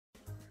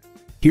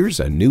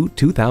Here's a new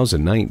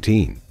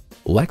 2019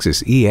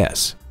 Lexus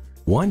ES.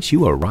 Once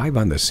you arrive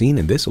on the scene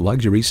in this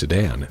luxury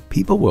sedan,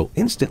 people will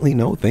instantly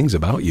know things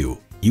about you.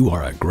 You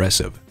are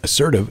aggressive,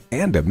 assertive,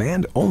 and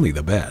demand only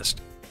the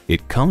best.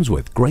 It comes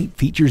with great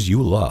features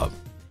you love: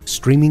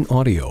 streaming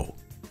audio,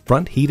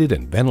 front heated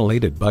and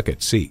ventilated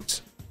bucket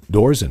seats,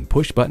 doors and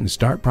push-button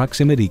start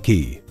proximity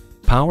key,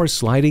 power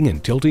sliding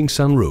and tilting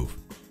sunroof,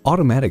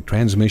 automatic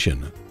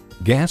transmission,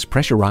 gas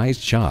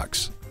pressurized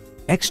shocks,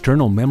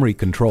 external memory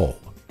control,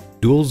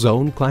 dual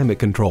zone climate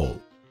control,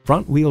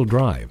 front wheel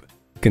drive,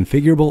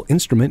 configurable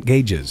instrument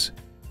gauges,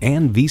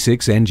 and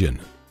V6 engine.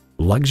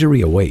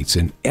 Luxury awaits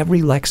in every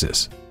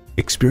Lexus.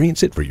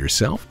 Experience it for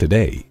yourself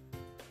today.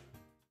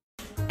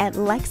 At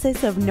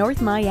Lexus of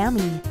North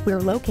Miami,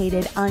 we're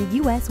located on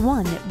US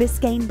 1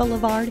 Biscayne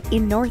Boulevard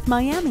in North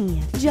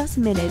Miami, just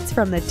minutes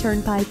from the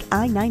Turnpike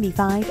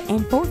I-95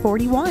 and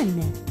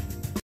 441.